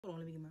Hold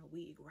on, let me get my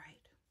wig right.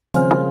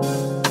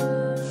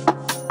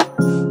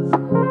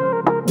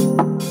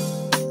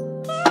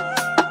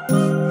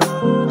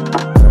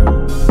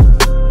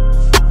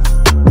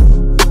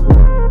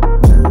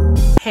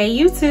 Hey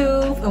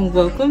YouTube, and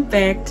welcome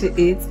back to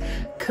It's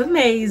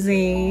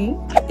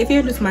Amazing. If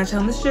you're new to my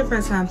channel, this is your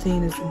first time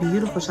seeing this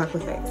beautiful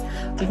chocolate face,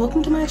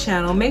 welcome to my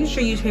channel. Make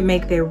sure you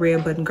make that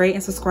red button great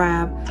and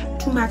subscribe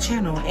to my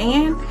channel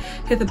and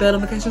hit the bell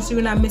notification so you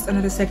will not miss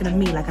another second of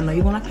me. Like, I know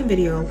you won't like the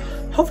video.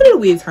 Hopefully the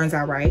wig turns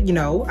out right. You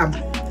know, I'm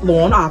low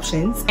on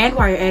options. And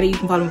while you're at it, you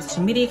can follow my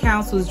social media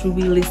accounts, which will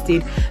be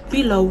listed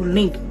below,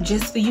 linked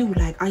just for you.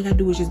 Like, all you gotta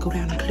do is just go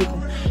down and click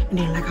them, and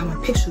then like all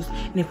my pictures,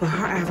 and then put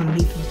her eyes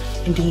underneath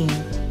them, and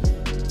then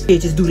yeah,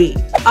 just do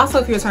that. Also,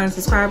 if you're a returning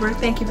subscriber,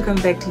 thank you for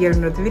coming back to yet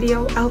another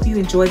video. I hope you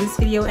enjoyed this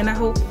video, and I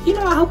hope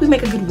we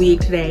make a good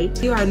wig today.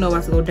 You already know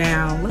what's to go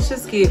down. Let's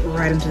just get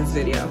right into this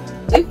video.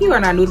 If you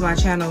are not new to my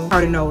channel, you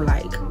already know,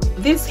 like,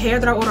 this hair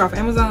that I ordered off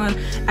Amazon,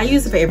 I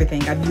use it for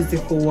everything. I've used it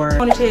for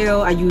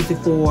ponytail, I used it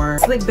for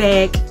slick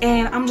back,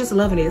 and I'm just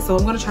loving it. So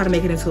I'm gonna try to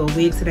make it into a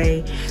wig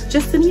today,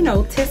 just to, you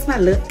know, test my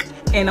look.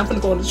 And I'm gonna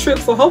go on the trip,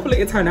 so hopefully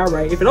it turned out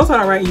right. If it don't turn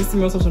out right and you see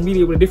me on social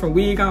media with a different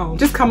wig on,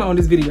 just comment on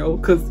this video,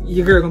 because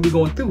your girl gonna be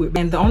going through it.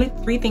 And the only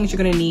three things you're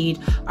gonna need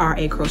are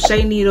a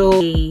crochet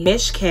needle, a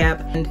mesh cap,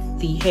 and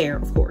the hair,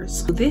 of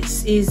course. So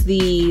this is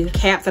the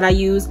cap that I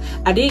use.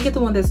 I did get the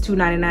one that's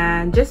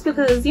 $2.99 just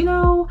because, you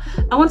know,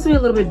 I want it to be a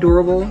little bit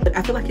durable. But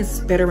I feel like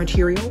it's better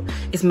material.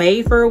 It's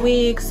made for a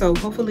wig, so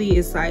hopefully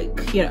it's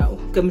like, you know,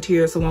 good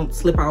material so it won't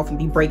slip off and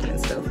be breaking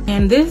and stuff.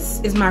 And this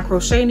is my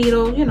crochet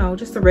needle, you know,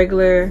 just a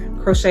regular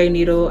crochet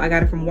needle. I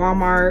got it from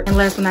Walmart. And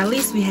last but not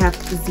least, we have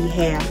the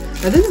hair.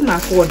 Now this is my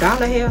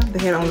 $4 hair. The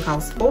hair only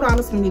costs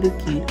 $4 for me to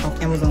get off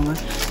Amazon.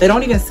 They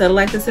don't even sell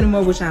like this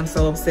anymore, which I'm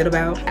so upset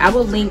about. I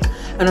will link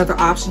another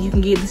option you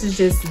can get. This is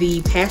just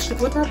the passion.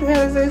 What type of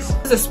hair is this?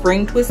 It's a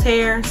spring twist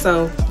hair.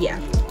 So yeah,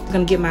 I'm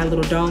gonna get my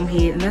little dome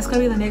head, and that's gonna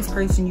be the next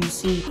person you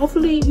see.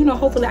 Hopefully, you know,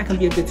 hopefully I can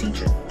be a good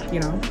teacher, you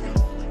know.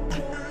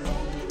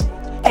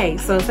 Hey,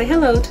 so say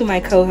hello to my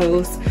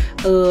co-host.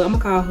 I'm gonna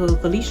call her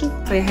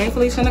Felicia. Say hey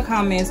Felicia in the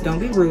comments. Don't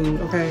be rude,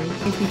 okay?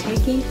 If you're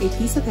taking a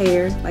piece of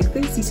hair like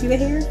this, you see the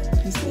hair?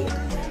 You see it?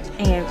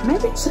 And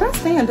maybe, should I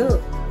stand up?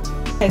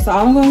 Okay, so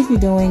all I'm going to be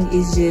doing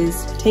is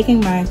just taking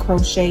my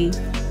crochet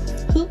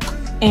hook,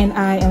 and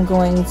I am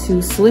going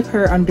to slip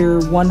her under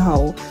one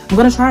hole. I'm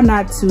gonna try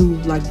not to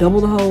like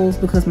double the holes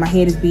because my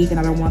head is big and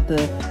I don't want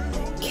the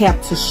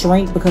cap to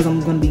shrink because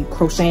I'm gonna be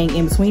crocheting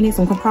in between it.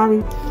 So I'm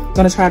probably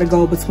gonna try to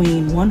go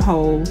between one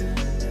hole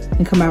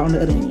and come out on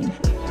the other end.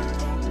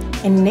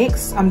 And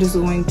next, I'm just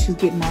going to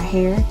get my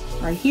hair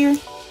right here.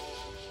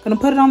 Gonna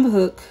put it on the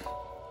hook,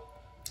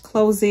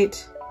 close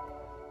it,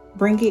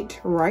 bring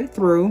it right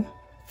through,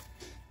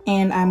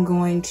 and I'm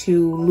going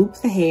to loop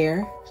the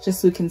hair just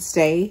so it can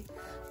stay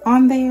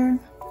on there.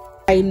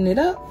 Tighten it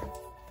up,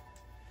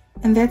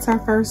 and that's our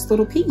first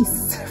little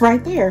piece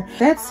right there.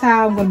 That's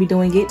how I'm gonna be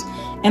doing it.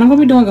 And I'm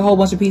gonna be doing a whole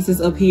bunch of pieces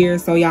up here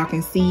so y'all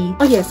can see.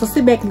 Oh yeah, so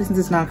sit back and listen to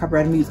this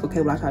non-copyrighted music,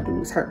 okay? What I try to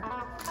do is her.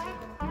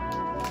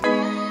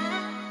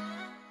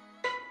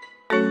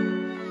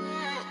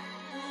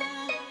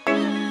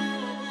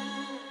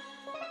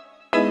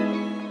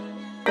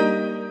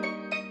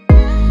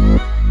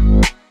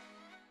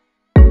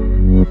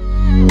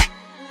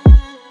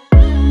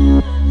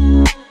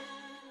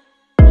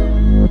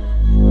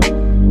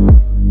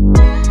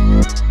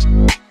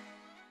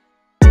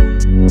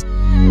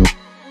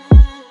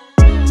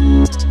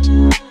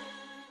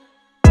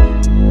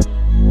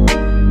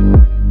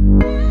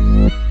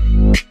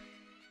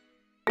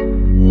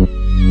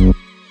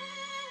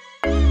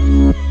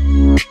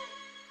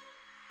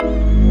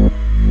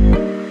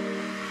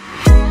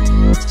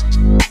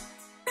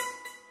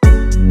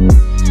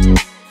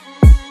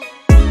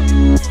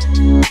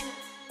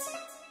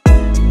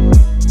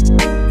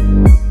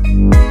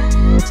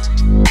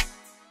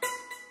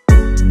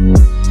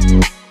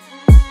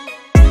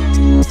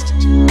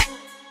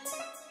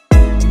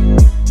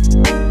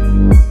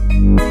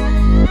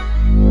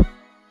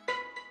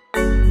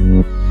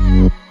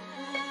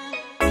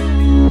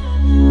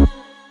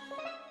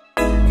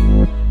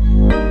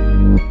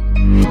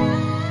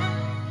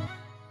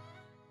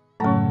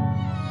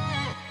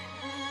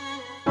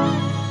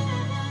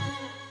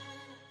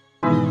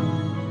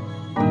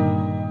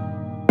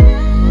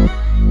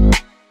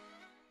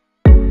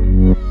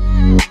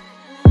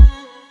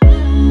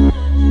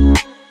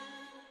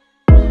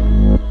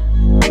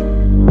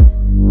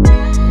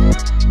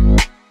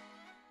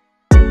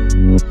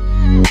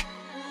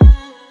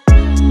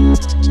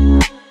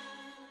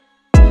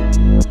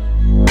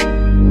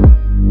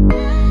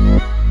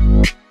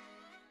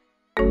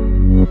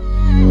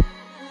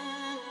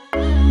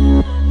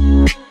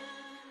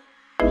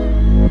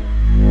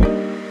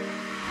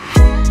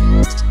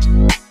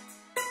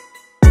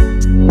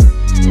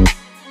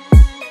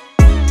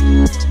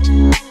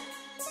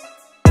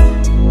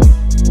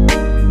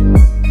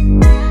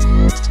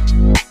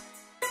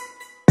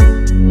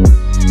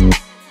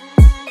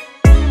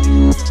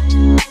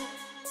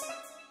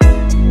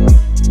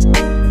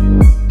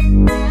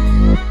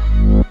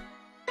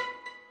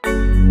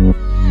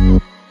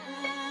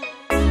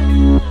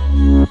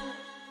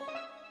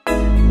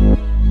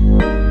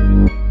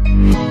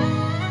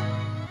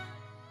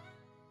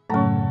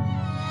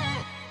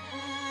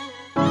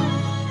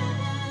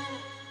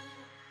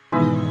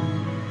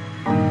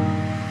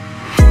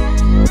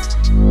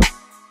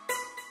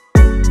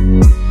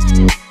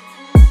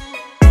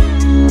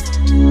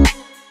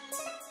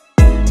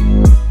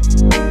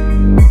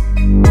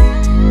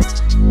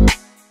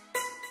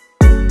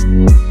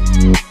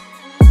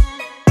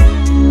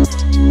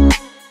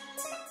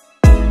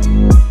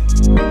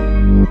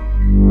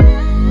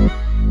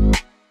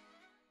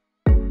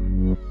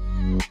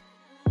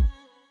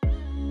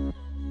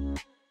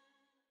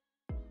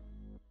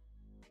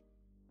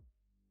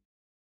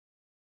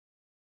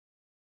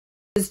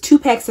 It's 2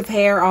 packs of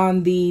hair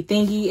on the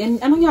thingy,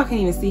 and I know y'all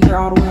can't even see her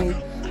all the way.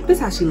 This is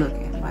how she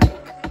looking, like,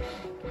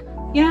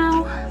 you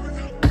know.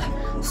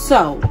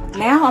 So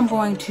now I'm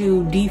going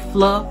to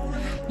defluff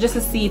just to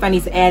see if I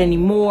need to add any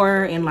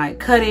more and like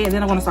cut it, and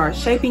then I'm gonna start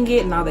shaping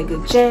it and all that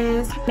good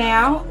jazz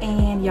now,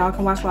 and y'all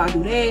can watch while I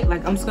do that.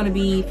 Like, I'm just gonna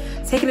be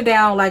taking it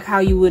down like how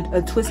you would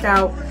twist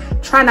out.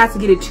 Try not to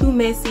get it too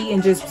messy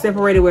and just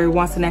separate it where it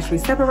wants to naturally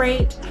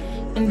separate,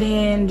 and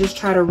then just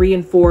try to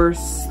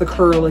reinforce the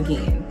curl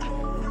again.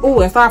 Oh,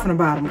 and start from the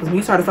bottom, because when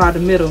you start the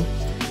middle,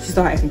 she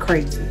start acting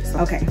crazy. So,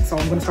 okay, so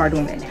I'm gonna start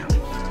doing that now.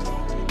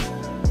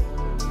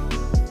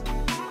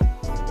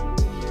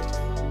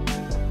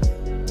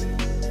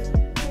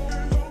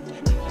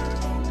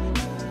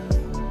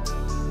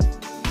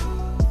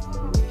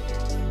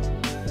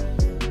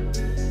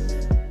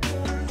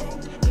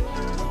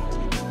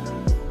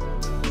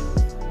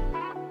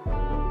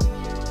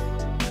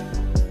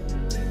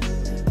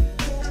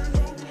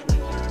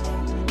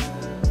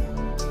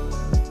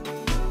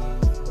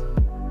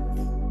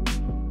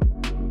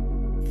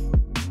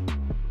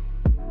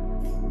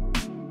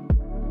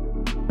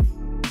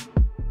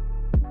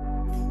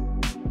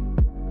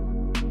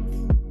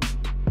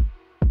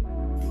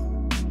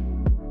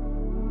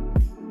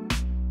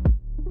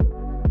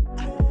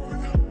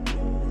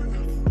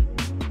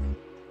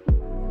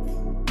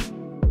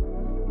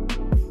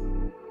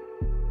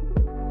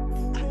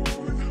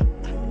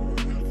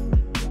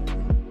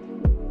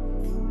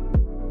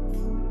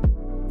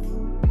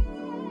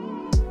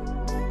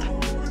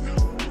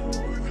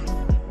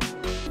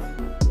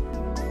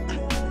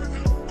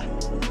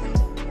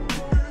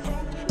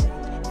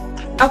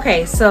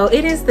 Okay, so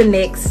it is the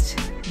next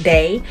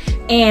day,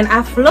 and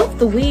I fluffed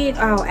the wig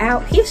all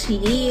out. Here she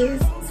is.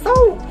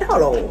 So,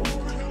 hello.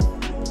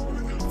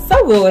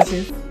 So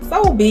gorgeous,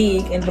 so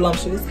big and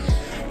voluptuous.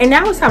 And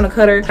now it's time to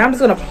cut her. I'm just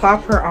gonna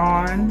plop her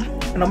on.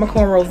 I know my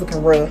cornrows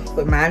looking rough,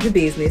 but mind your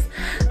business.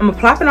 I'm gonna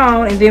plop it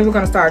on, and then we're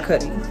gonna start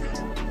cutting.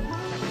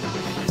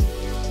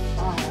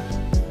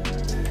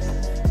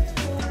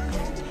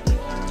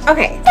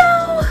 Okay,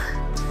 so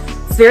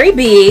it's very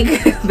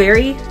big,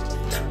 very.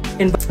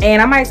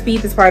 And I might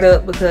speed this part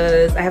up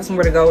because I have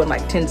somewhere to go in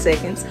like 10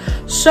 seconds.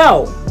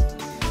 So,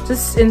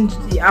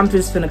 I'm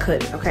just gonna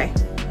cut it, okay?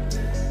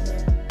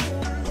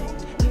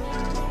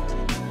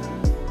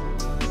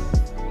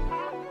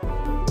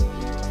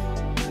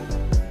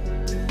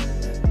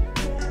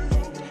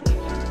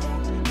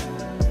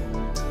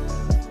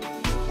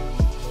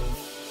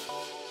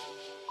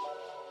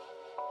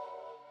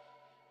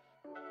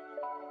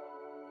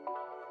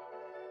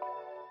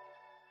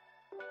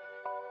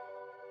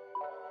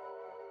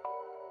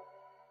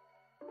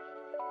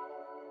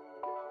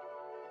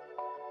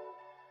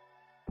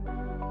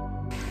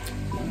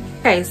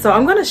 Okay, so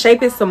I'm gonna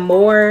shape it some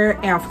more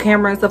off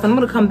camera and stuff. I'm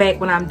gonna come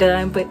back when I'm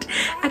done, but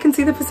I can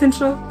see the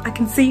potential. I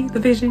can see the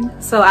vision.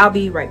 So I'll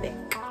be right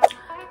back.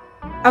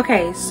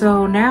 Okay,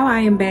 so now I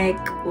am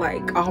back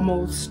like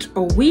almost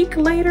a week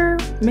later,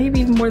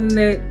 maybe even more than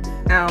that.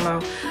 I don't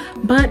know.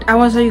 But I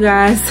want to show you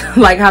guys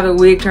like how the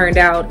wig turned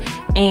out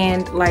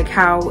and like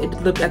how it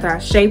looked after I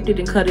shaped it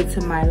and cut it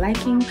to my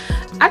liking.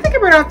 I think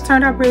it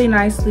turned out really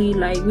nicely.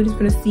 Like, we're just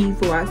gonna see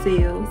for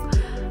ourselves.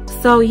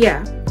 So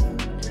yeah.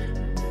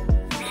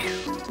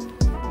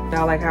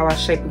 Y'all like how I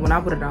shaped it when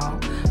I put it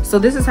on. So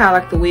this is how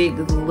like the wig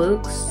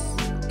looks.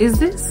 Is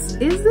this?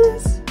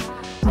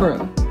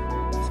 Bro.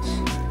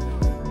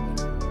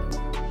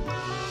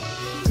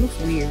 Looks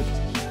weird.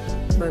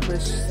 But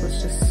let's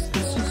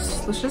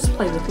just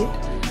play with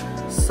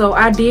it. So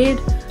I did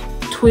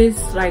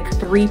twist like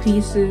 3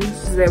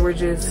 pieces that were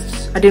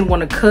just, I didn't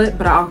want to cut,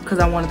 but because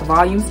I wanted the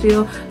volume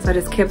still. So I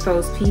just kept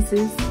those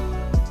pieces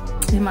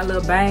in my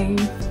little bang.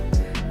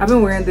 I've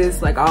been wearing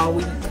this like all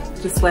week,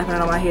 just slapping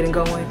it on my head and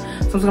going.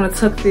 So I'm just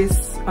gonna tuck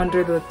this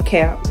under the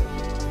cap.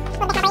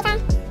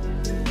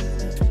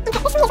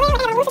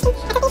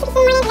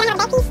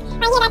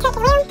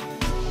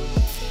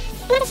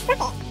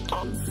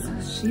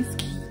 She's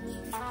cute.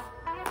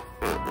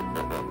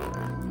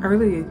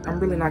 I'm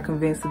really not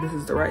convinced that this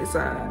is the right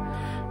side.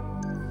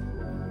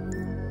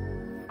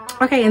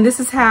 Okay, and this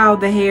is how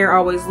the hair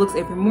always looks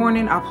every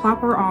morning. I'll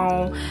plop her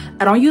on.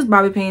 I don't use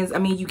bobby pins. I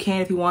mean, you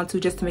can if you want to,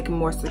 just to make it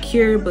more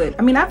secure. But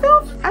I mean, I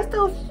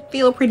still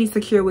feel pretty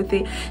secure with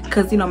it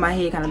because, you know, my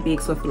head kind of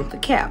big, so I feel with the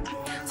cap.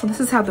 So this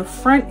is how the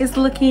front is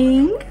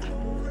looking.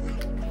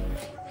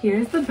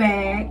 Here's the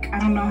back. I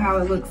don't know how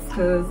it looks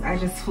because I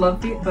just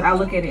fluffed it, but I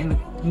look at it in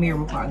the mirror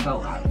before I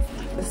go out.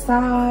 The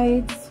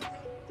sides.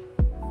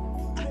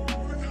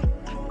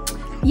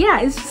 Yeah,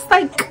 it's just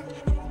like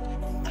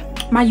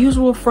my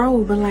usual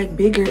fro, but like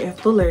bigger and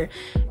fuller,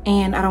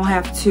 and I don't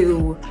have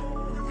to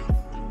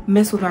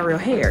mess with my real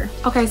hair.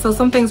 Okay, so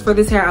some things for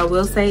this hair I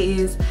will say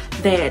is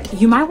that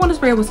you might want to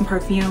spray it with some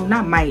perfume.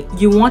 Not might,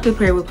 you want to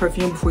spray it with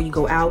perfume before you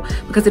go out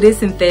because it is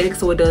synthetic,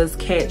 so it does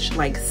catch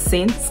like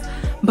scents.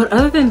 But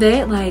other than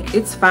that, like,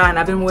 it's fine.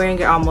 I've been wearing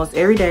it almost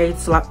every day,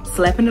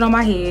 slapping it on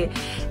my head,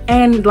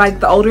 and like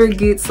the older it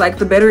gets, like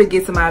the better it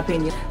gets in my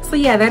opinion. So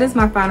yeah, that is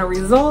my final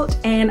result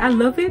and I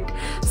love it.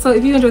 So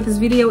if you enjoyed this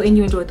video and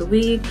you enjoyed the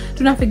wig,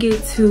 do not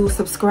forget to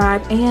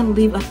subscribe and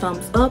leave a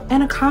thumbs up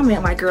and a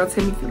comment. My girl,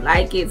 tell me if you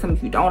like it, tell me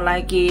if you don't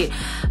like it.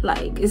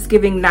 Like, it's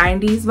giving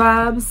 90s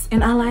vibes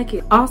and I like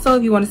it. Also,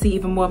 if you want to see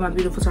even more of my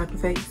beautiful chocolate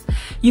face,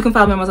 you can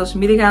follow me on my social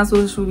media accounts,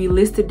 which will be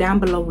listed down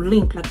below.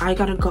 Link, like, all you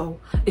gotta go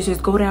is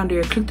just go down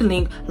there, click the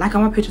link, like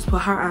on my pictures,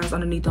 put heart eyes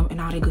underneath them and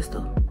all that good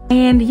stuff.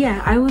 And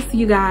yeah, I will see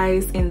you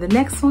guys in the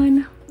next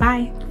one.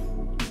 Bye.